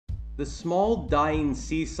The small, dying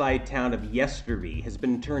seaside town of Yesterby has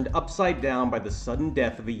been turned upside down by the sudden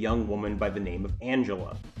death of a young woman by the name of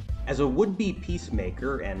Angela. As a would-be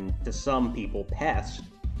peacemaker, and to some people pest,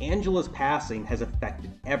 Angela's passing has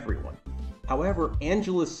affected everyone. However,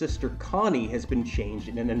 Angela's sister Connie has been changed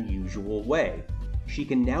in an unusual way. She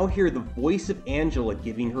can now hear the voice of Angela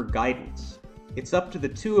giving her guidance. It's up to the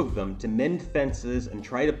two of them to mend fences and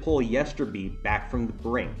try to pull Yesterby back from the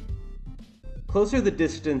brink. Closer the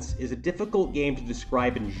Distance is a difficult game to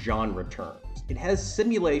describe in genre terms. It has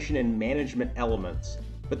simulation and management elements,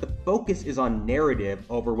 but the focus is on narrative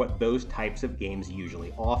over what those types of games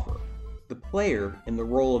usually offer. The player, in the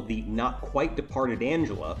role of the not-quite-departed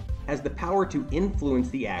Angela, has the power to influence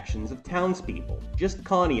the actions of townspeople, just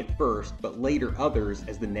Connie at first, but later others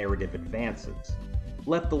as the narrative advances.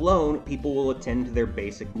 Left alone, people will attend to their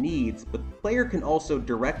basic needs, but the player can also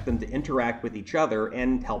direct them to interact with each other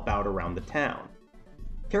and help out around the town.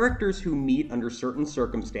 Characters who meet under certain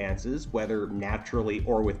circumstances, whether naturally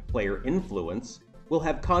or with player influence, will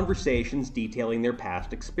have conversations detailing their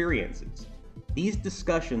past experiences. These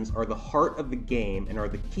discussions are the heart of the game and are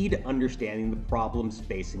the key to understanding the problems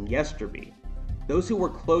facing Yesterby. Those who were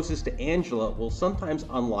closest to Angela will sometimes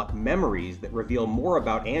unlock memories that reveal more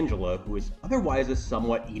about Angela, who is otherwise a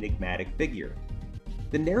somewhat enigmatic figure.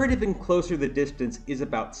 The narrative in Closer the Distance is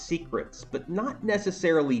about secrets, but not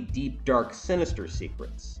necessarily deep, dark, sinister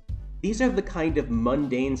secrets. These are the kind of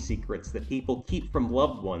mundane secrets that people keep from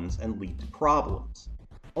loved ones and lead to problems.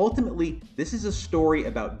 Ultimately, this is a story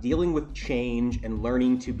about dealing with change and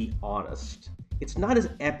learning to be honest. It's not as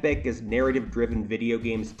epic as narrative-driven video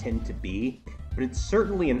games tend to be, but it's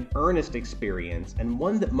certainly an earnest experience and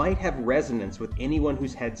one that might have resonance with anyone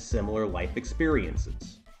who's had similar life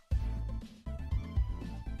experiences.